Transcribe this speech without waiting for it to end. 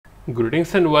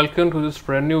Greetings and welcome to this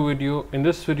brand new video. In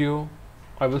this video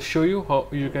I will show you how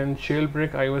you can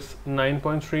jailbreak iOS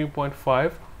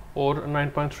 9.3.5 or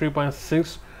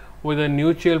 9.3.6 with a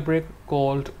new jailbreak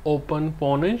called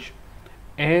Openpawnage.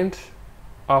 And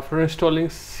after installing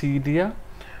Cydia,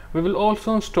 we will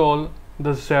also install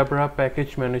the Zebra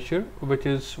package manager, which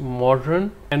is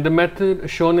modern, and the method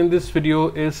shown in this video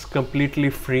is completely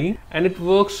free and it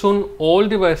works on all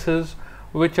devices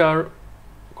which are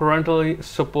currently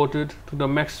supported to the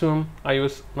maximum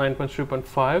iOS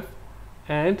 9.3.5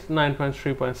 and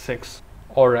 9.3.6.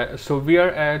 Alright, so we are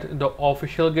at the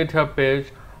official GitHub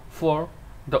page for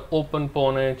the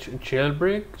Openpawnage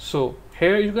jailbreak. So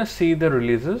here you can see the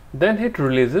releases, then hit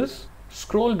releases,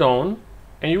 scroll down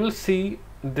and you will see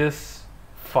this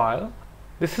file.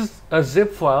 This is a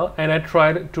zip file and I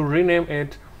tried to rename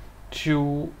it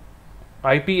to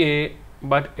IPA,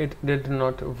 but it did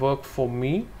not work for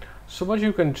me. So what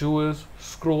you can do is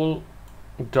scroll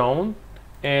down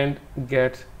and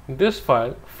get this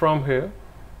file from here,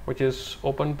 which is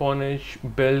Openpawnage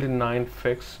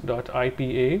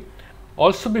build9fix.ipa.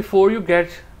 Also, before you get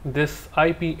this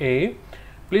IPA,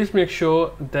 please make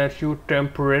sure that you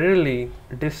temporarily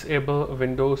disable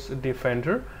Windows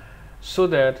Defender so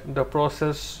that the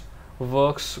process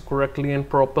works correctly and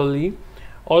properly.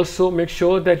 Also, make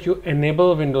sure that you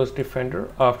enable Windows Defender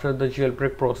after the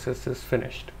jailbreak process is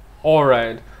finished.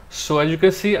 Alright, so as you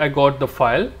can see, I got the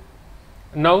file.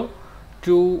 Now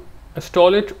to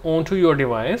install it onto your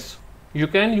device, you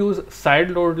can use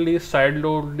sideloadly.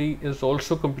 Sideloadly is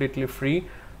also completely free,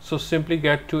 so simply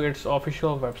get to its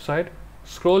official website,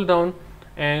 scroll down,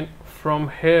 and from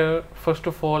here first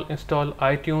of all install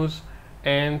iTunes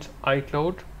and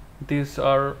iCloud. These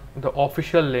are the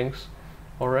official links.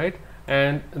 Alright,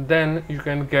 and then you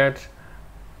can get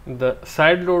the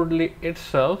sideloadly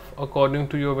itself according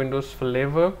to your Windows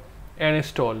flavor and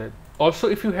install it. Also,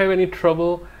 if you have any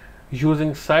trouble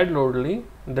using sideloadly,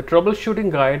 the troubleshooting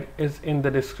guide is in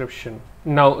the description.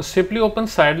 Now simply open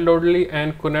sideloadly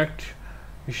and connect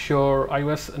your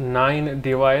iOS 9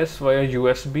 device via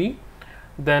USB.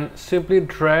 Then simply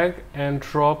drag and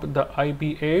drop the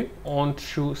IPA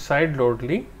onto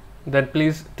sideloadly. Then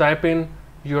please type in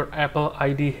your Apple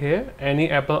ID here. Any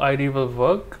Apple ID will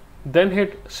work. Then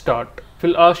hit start. It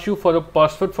will ask you for the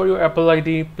password for your Apple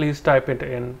ID. Please type it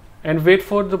in and wait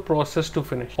for the process to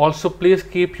finish. Also, please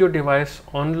keep your device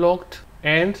unlocked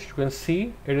and you can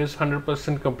see it is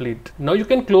 100% complete. Now you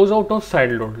can close out of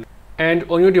sideloadly and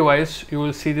on your device you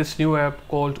will see this new app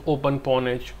called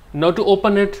Openpawnage. Now to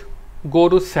open it, go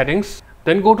to settings,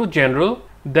 then go to general,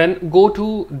 then go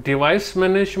to device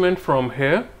management from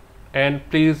here, and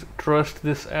please trust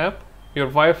this app. Your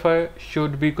Wi-Fi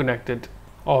should be connected.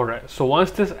 Alright, so once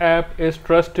this app is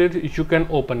trusted, you can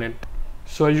open it.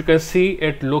 So as you can see,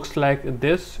 it looks like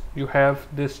this. You have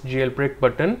this jailbreak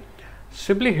button.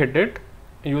 Simply hit it,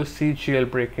 you will see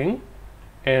jailbreaking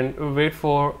and wait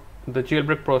for the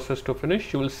jailbreak process to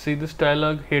finish. You will see this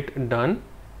dialog, hit done.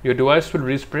 Your device will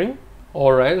respring.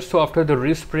 Alright, so after the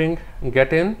respring,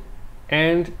 get in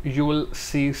and you will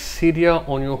see Cydia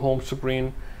on your home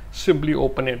screen. Simply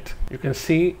open it. You can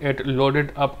see it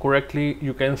loaded up correctly.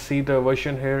 You can see the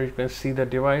version here. You can see the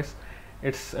device.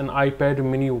 It's an iPad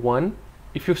mini 1.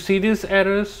 If you see these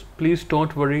errors, please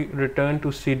don't worry, return to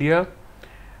Cydia,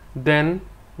 then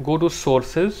go to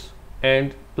sources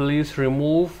and please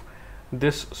remove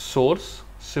this source.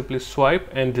 Simply swipe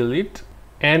and delete,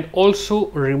 and also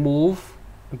remove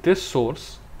this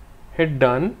source. Hit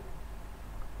done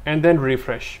and then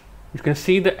refresh. You can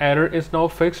see the error is now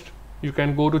fixed. You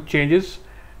can go to changes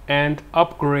and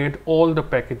upgrade all the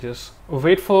packages.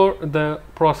 Wait for the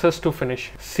process to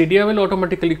finish. Cydia will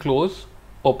automatically close.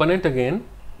 Open it again.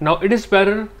 Now it is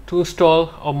better to install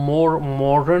a more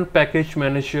modern package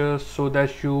manager so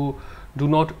that you do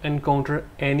not encounter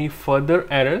any further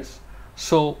errors.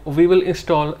 So we will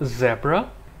install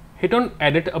Zebra. Hit on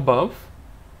edit above,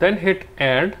 then hit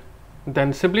add,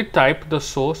 then simply type the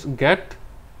source get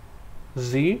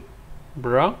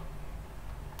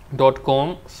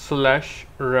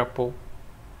zebra.com/repo.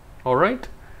 Alright,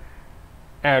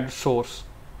 add source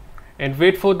and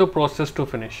wait for the process to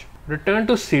finish. Return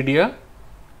to Cydia,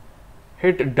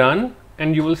 hit done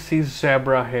and you will see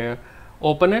Zebra here.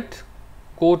 Open it,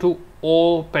 go to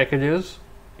all packages,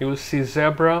 you will see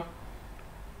Zebra,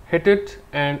 hit it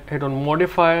and hit on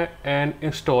modify and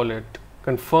install it.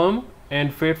 Confirm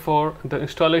and wait for the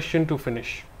installation to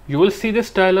finish. You will see this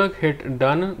dialog, hit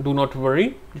done. Do not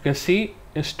worry, you can see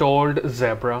installed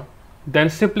Zebra. Then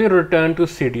simply return to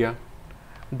Cydia,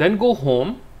 then go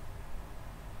home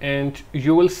and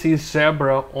you will see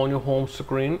Zebra on your home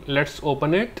screen. Let's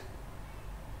open it.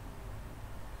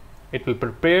 it will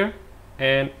prepare,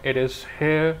 and it is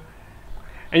here.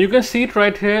 And you can see it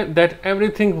right here that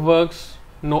everything works,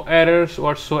 no errors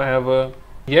whatsoever.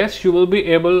 Yes, you will be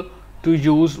able to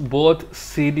use both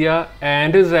Cydia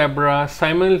and Zebra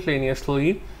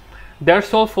simultaneously.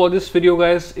 That's all for this video,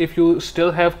 guys. If you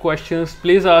still have questions,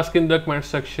 please ask in the comment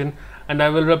section and I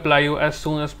will reply you as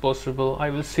soon as possible. I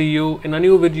will see you in a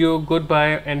new video.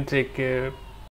 Goodbye and take care.